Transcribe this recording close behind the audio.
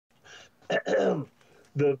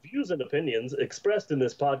The views and opinions expressed in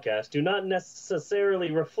this podcast do not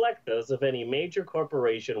necessarily reflect those of any major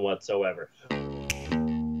corporation whatsoever.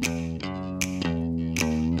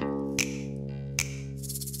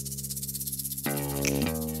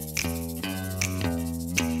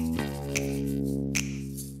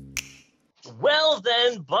 Well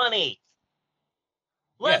then, Bunny,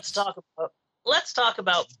 let's Yes. talk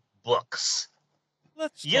about books.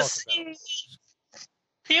 Let's You talk see, about books.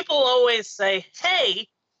 people always say, hey,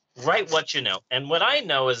 write what you know. And what I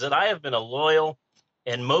know is that I have been a loyal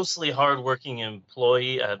and mostly hardworking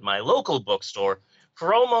employee at my local bookstore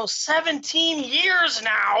for almost 17 years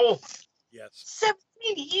now. Yes.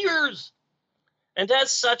 17 years. And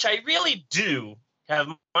as such, I really do have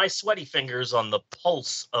my sweaty fingers on the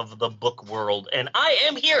pulse of the book world. And I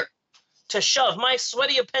am here to shove my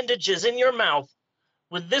sweaty appendages in your mouth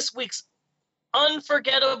with this week's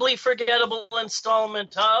unforgettably forgettable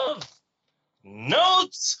installment of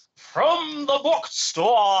Notes from the Bookstore.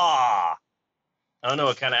 I don't know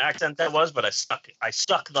what kind of accent that was, but I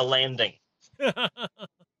stuck the landing.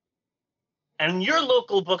 And your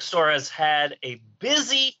local bookstore has had a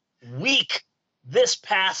busy week this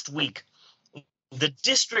past week. The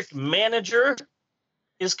district manager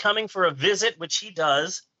is coming for a visit, which he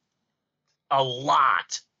does a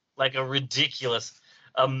lot, like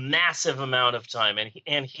a massive amount of time.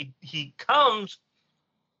 And he comes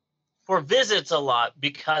for visits a lot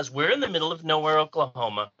because we're in the middle of nowhere,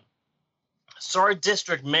 Oklahoma. So our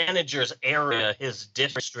district manager's area, his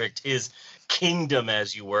district, his kingdom,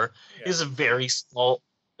 as you were, is a very small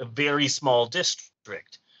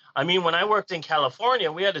district. I mean, when I worked in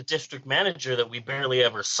California, we had a district manager that we barely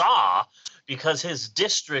ever saw because his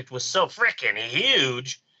district was so freaking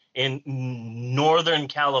huge in Northern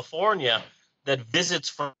California that visits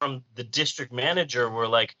from the district manager were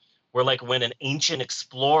like when an ancient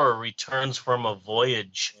explorer returns from a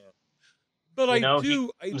voyage. Yeah. But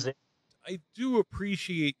I do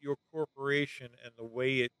appreciate your corporation and the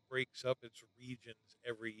way it breaks up its regions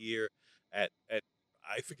every year at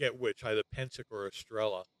I forget which, either Pensic or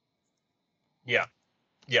Estrella. Yeah.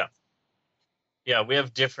 We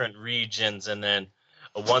have different regions, and then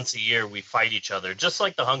once a year we fight each other, just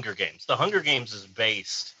like the Hunger Games. The Hunger Games is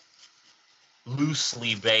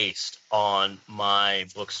loosely based on my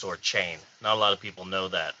bookstore chain. Not a lot of people know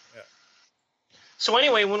that. Yeah. So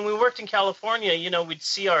anyway, when we worked in California, we'd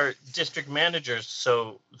see our district managers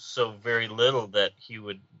so very little that he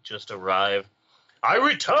would just arrive. I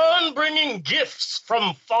return bringing gifts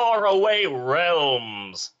from faraway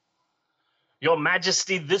realms. Your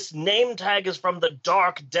Majesty, this name tag is from the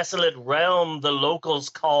dark, desolate realm the locals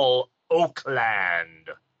call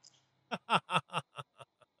Oakland.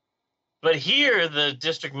 But here, the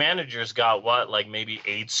district manager's got like maybe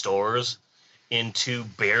 8 stores in 2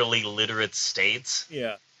 barely literate states.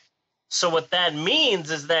 Yeah. So what that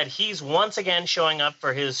means is that he's once again showing up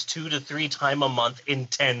for his 2 to 3 time a month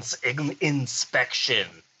intense inspection.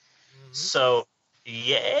 Mm-hmm. So,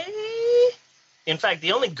 yay! In fact,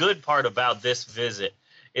 the only good part about this visit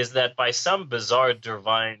is that by some bizarre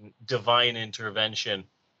divine intervention,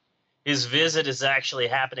 his visit is actually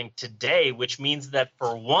happening today, which means that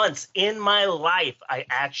for once in my life, I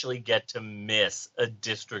actually get to miss a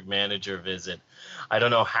district manager visit. I don't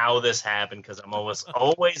know how this happened because I'm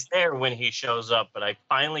always there when he shows up, but I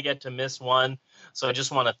finally get to miss one. So I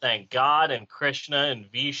just want to thank God and Krishna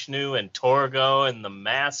and Vishnu and Torgo and the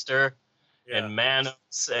Master and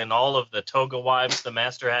Manos and all of the toga wives the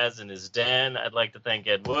Master has in his den. I'd like to thank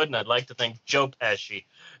Ed Wood, and I'd like to thank Joe Pesci,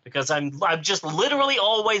 because I'm just literally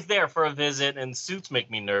always there for a visit, and suits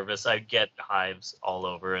make me nervous. I get hives all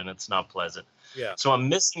over, and it's not pleasant. Yeah. So I'm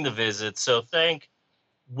missing the visit. So thank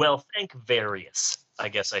various, I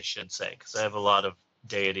guess I should say, because I have a lot of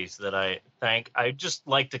deities that I thank. I just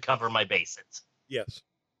like to cover my bases. Yes.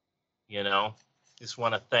 Just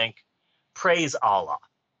want to praise Allah.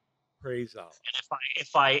 Praise Allah.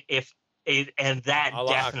 And that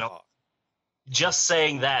Allah definitely, Akbar. Just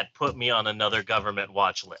saying that put me on another government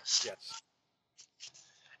watch list. Yes.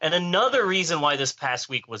 And another reason why this past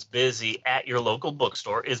week was busy at your local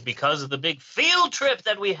bookstore is because of the big field trip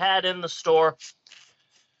that we had in the store.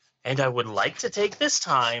 And I would like to take this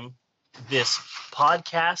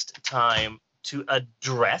podcast time, to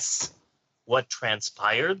address what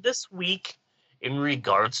transpired this week in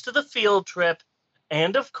regards to the field trip,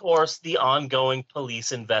 and of course the ongoing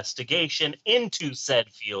police investigation into said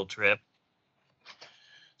field trip.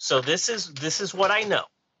 So this is what I know.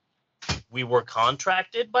 We were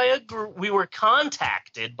contacted by a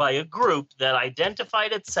group that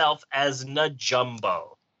identified itself as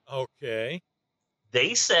Najumbo. Okay.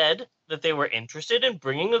 They said that they were interested in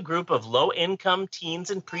bringing a group of low-income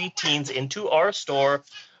teens and preteens into our store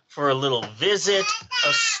for a little visit,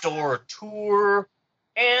 a store tour,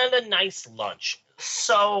 and a nice lunch.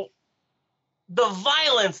 So the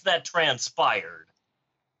violence that transpired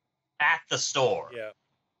at the store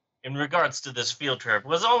in regards to this field trip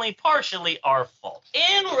was only partially our fault.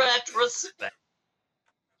 In retrospect,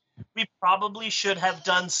 we probably should have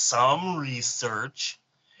done some research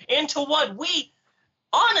into what we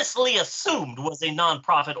honestly assumed was a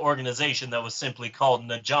nonprofit organization that was simply called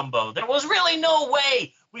Najumbo. There was really no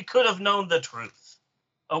way we could have known the truth.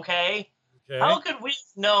 Okay? How could we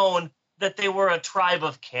have known that they were a tribe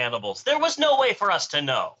of cannibals? There was no way for us to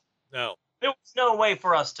know. No. There was no way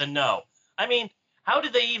for us to know. I mean, how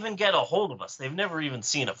did they even get a hold of us? They've never even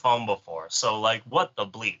seen a phone before. So, like, what the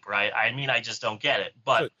bleep, right? I mean, I just don't get it.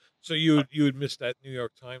 But so you had missed that New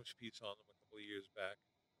York Times piece on them a couple of years back.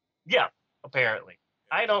 Yeah, apparently.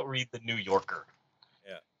 Yeah. I don't read the New Yorker.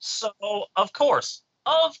 Yeah. So, of course,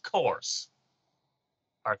 our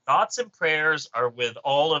thoughts and prayers are with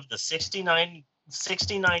all of the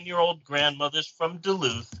 69-year-old grandmothers from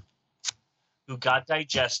Duluth who got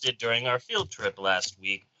digested during our field trip last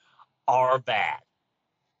week. Are bad.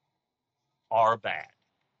 Okay.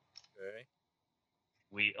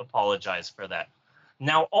 We apologize for that.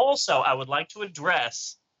 Now, also, I would like to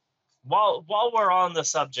address, while we're on the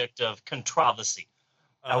subject of controversy,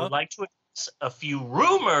 I would like to address a few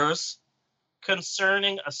rumors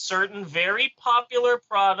concerning a certain very popular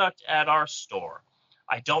product at our store.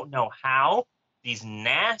 I don't know how these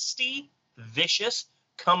nasty, vicious,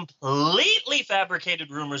 completely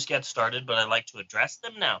fabricated rumors get started, but I'd like to address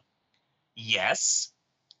them now. Yes,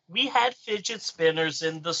 we had fidget spinners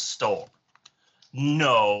in the store.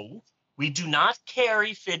 No, we do not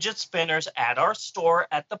carry fidget spinners at our store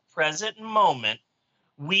at the present moment.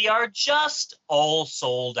 We are just all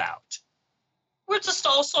sold out. We're just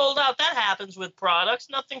all sold out. That happens with products.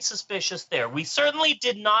 Nothing suspicious there. We certainly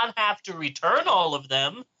did not have to return all of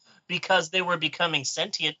them because they were becoming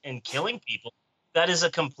sentient and killing people. That is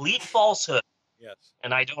a complete falsehood. Yes.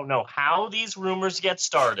 And I don't know how these rumors get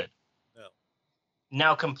started. No.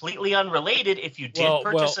 Now, completely unrelated, if you did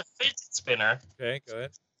purchase a fidget spinner go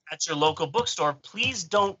ahead. at your local bookstore, please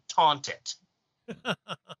don't taunt it.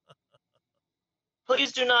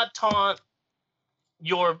 Please do not taunt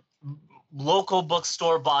your local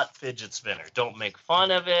bookstore bought fidget spinner. Don't make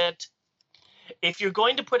fun of it. If you're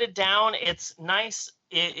going to put it down, it's nice.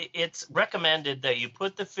 It's recommended that you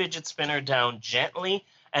put the fidget spinner down gently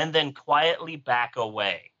and then quietly back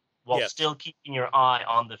away while still keeping your eye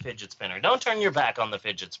on the fidget spinner. Don't turn your back on the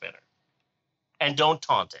fidget spinner. And don't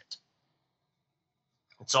taunt it.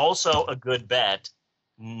 It's also a good bet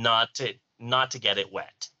not to get it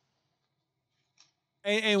wet.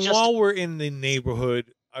 And while we're in the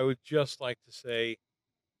neighborhood, I would just like to say,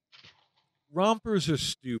 rompers are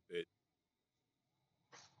stupid.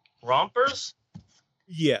 Rompers?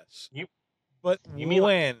 Yes. But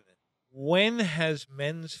when has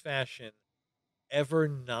men's fashion ever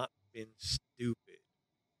not been stupid?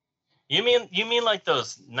 You mean like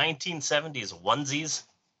those 1970s onesies?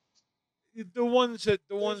 The ones that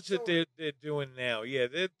they're doing now,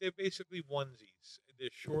 they're basically onesies. They're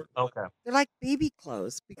short. Okay. They're like baby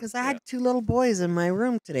clothes because I had two little boys in my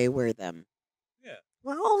room today wear them. Yeah.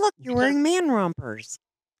 Well, oh look, you're wearing man rompers.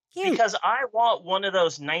 Cute. Because I want one of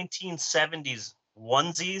those 1970s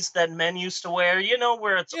onesies that men used to wear. You know,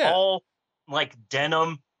 where it's all like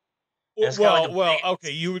denim. Okay,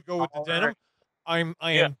 you would go with the denim.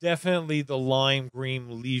 I am definitely the lime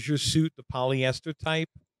green leisure suit, the polyester type.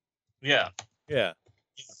 Yeah. Yeah.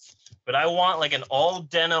 But I want like an all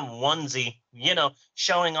denim onesie, you know,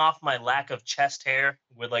 showing off my lack of chest hair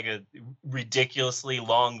with like a ridiculously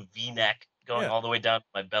long V-neck going all the way down to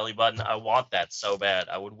my belly button. I want that so bad.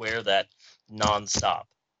 I would wear that nonstop.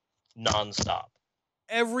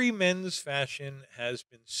 Every men's fashion has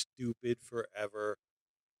been stupid forever,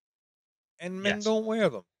 and men don't wear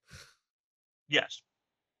them. Yes.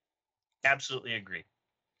 Absolutely agree.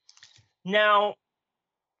 Now,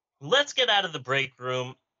 let's get out of the break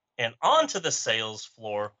room and onto the sales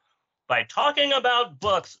floor by talking about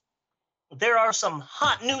books. There are some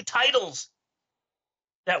hot new titles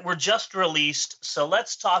that were just released, so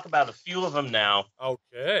let's talk about a few of them now.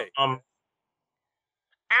 Okay.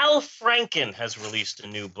 Al Franken has released a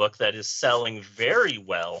new book that is selling very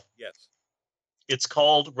well. Yes. It's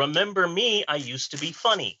called Remember Me, I Used to Be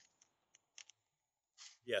Funny.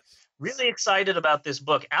 Yes. Really excited about this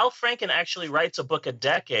book. Al Franken actually writes a book a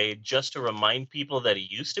decade just to remind people that he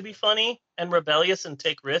used to be funny and rebellious and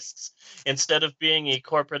take risks instead of being a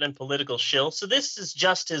corporate and political shill. So this is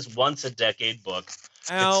just his once a decade book.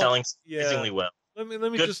 Al, it's selling surprisingly well. Let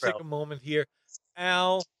me Good just take a moment here.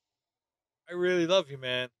 Al, I really love you,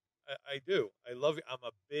 man. I do. I love you. I'm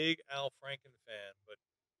a big Al Franken fan, but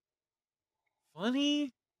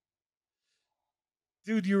funny?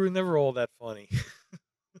 Dude, you were never all that funny.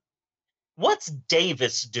 What's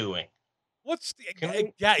Davis doing? What's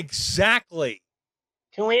the... Yeah, exactly.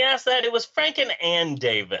 Can we ask that? It was Franken and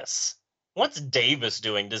Davis. What's Davis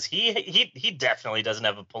doing? Does he definitely doesn't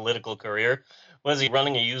have a political career. Was he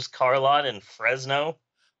running a used car lot in Fresno?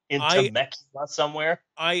 In Temecula somewhere?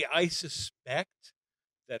 I suspect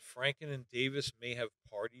that Franken and Davis may have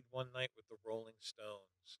partied one night with the Rolling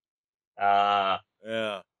Stones.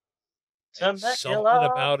 Yeah. Something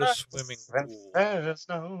about a swimming pool.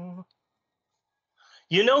 Fresno.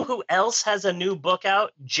 You know who else has a new book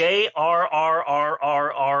out? J.R.R.R.R.R.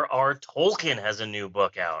 Tolkien has a new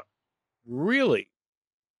book out. Really?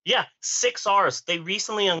 Yeah, 6 R's. They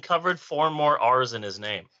recently uncovered 4 more R's in his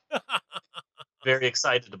name. Very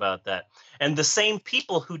excited about that. And the same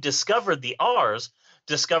people who discovered the R's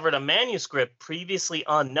discovered a manuscript previously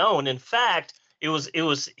unknown. In fact, it was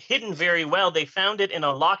hidden very well. They found it in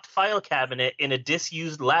a locked file cabinet in a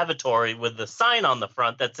disused lavatory with the sign on the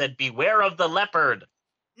front that said, "Beware of the leopard."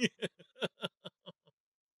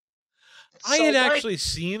 I had actually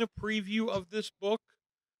seen a preview of this book.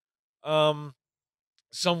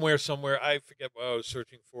 Somewhere, I forget what I was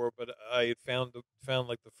searching for, but I had found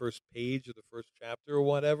like the first page of the first chapter or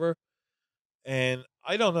whatever, and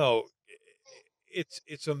I don't know.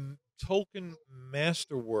 It's a Tolkien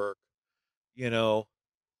masterwork,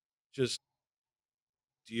 Just,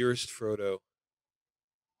 dearest Frodo,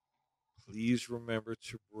 please remember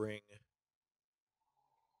to bring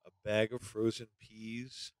a bag of frozen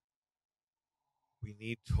peas. We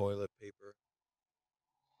need toilet paper.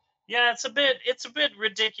 Yeah, it's a bit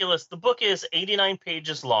ridiculous. The book is 89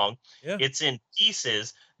 pages long. Yeah. It's in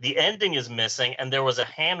pieces. The ending is missing, and there was a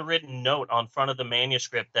handwritten note on front of the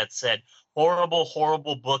manuscript that said, "Horrible,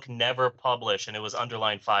 horrible book, never published," and it was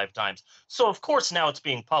underlined 5 times. So of course now it's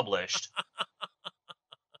being published.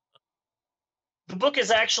 The book is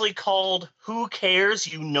actually called "Who Cares?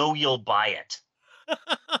 You Know You'll Buy It."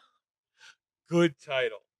 Good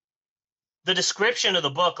title. The description of the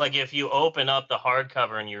book, like if you open up the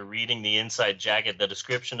hardcover and you're reading the inside jacket, the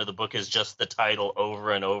description of the book is just the title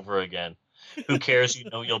over and over again. Who cares? You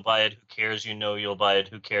know you'll buy it. Who cares? You know you'll buy it.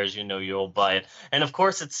 Who cares? You know you'll buy it. And of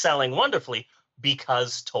course, it's selling wonderfully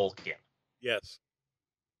because Tolkien. Yes.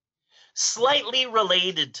 Slightly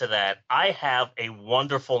related to that, I have a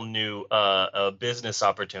wonderful new business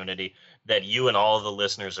opportunity that you and all of the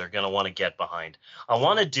listeners are going to want to get behind. I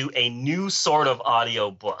want to do a new sort of audio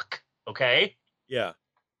book. Okay? Yeah.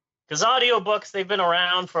 Because audiobooks, they've been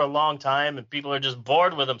around for a long time and people are just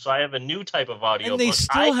bored with them. So I have a new type of audiobook. And they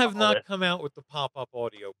still have not come out with the pop-up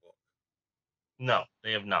audiobook. No,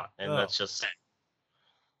 they have not. And that's just sad.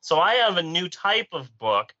 So I have a new type of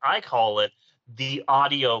book. I call it the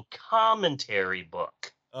audio commentary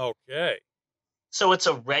book. Okay. So it's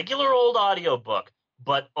a regular old audiobook.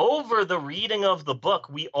 But over the reading of the book,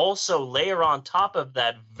 we also layer on top of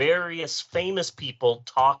that various famous people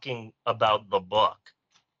talking about the book.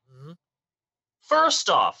 Mm-hmm. First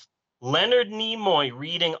off, Leonard Nimoy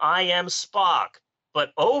reading "I Am Spock,"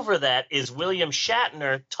 but over that is William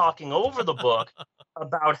Shatner talking over the book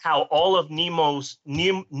about how all of Nimoy's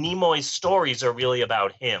stories are really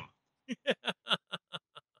about him.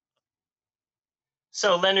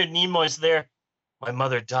 So Leonard Nimoy's there. "My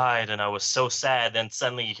mother died and I was so sad." Then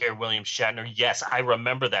suddenly you hear William Shatner. "Yes, I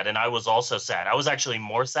remember that. And I was also sad. I was actually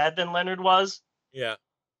more sad than Leonard was." Yeah.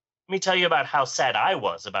 Let me tell you about how sad I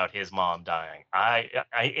was about his mom dying.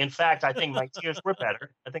 In fact, I think my tears were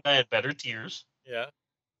better. I think I had better tears. Yeah.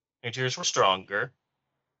 My tears were stronger.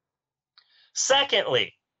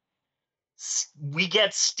 Secondly, we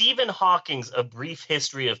get Stephen Hawking's A Brief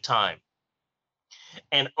History of Time.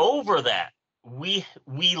 And over that, we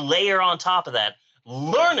layer on top of that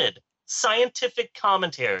learned scientific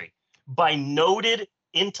commentary by noted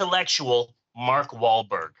intellectual Mark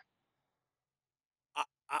Wahlberg.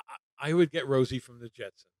 I would get Rosie from the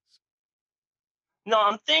Jetsons. No,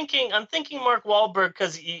 I'm thinking Mark Wahlberg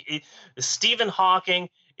because Stephen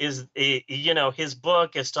Hawking is, his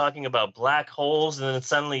book is talking about black holes, and then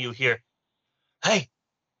suddenly you hear, "Hey,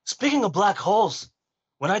 speaking of black holes,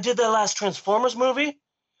 when I did that last Transformers movie,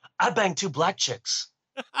 I banged 2 black chicks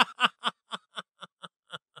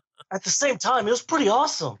at the same time. It was pretty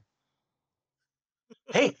awesome.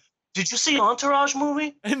 Hey, Did you see Entourage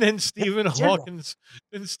movie? And then Stephen Hawking's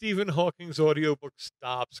audiobook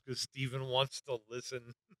stops because Stephen wants to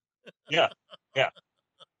listen. Yeah.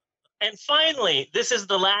 And finally, this is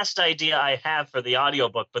the last idea I have for the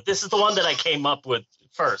audiobook, but this is the one that I came up with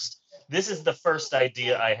first. This is the first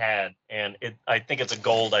idea I had, and I think it's a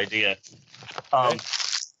gold idea. Okay.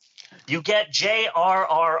 You get J.R.R.R.R.R.R.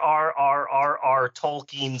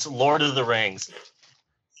 Tolkien's Lord of the Rings.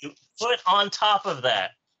 You put on top of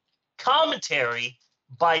that commentary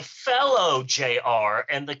by fellow JR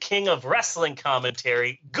and the king of wrestling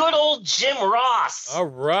commentary, good old Jim Ross. All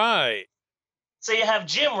right. So you have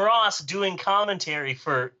Jim Ross doing commentary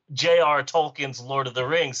for J.R. Tolkien's Lord of the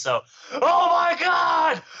Rings. So, oh my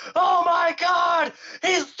God,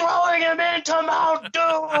 he's throwing him into Mount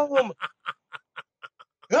Doom.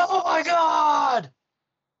 Oh my God.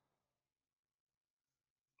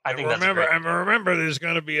 Remember, there's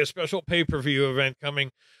going to be a special pay-per-view event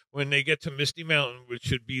coming when they get to Misty Mountain, which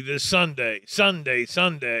should be this Sunday.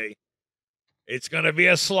 It's going to be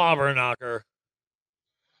a slobber knocker.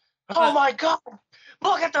 Oh my God.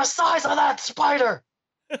 Look at the size of that spider.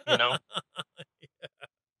 You know? Yeah.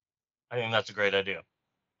 I think that's a great idea.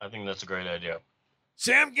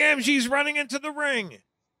 Sam Gamgee's running into the ring.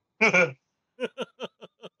 And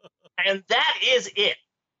that is it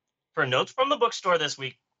for Notes from the Bookstore this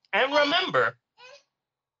week. And remember,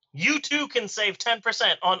 you too can save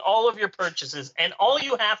 10% on all of your purchases, and all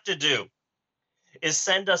you have to do is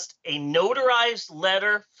send us a notarized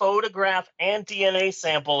letter, photograph, and DNA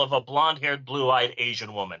sample of a blonde-haired, blue-eyed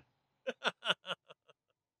Asian woman.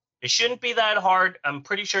 It shouldn't be that hard. I'm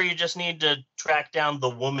pretty sure you just need to track down the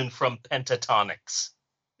woman from Pentatonics.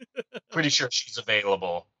 Pretty sure she's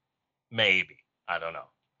available. Maybe. I don't know.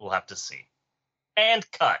 We'll have to see. And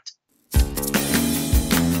cut.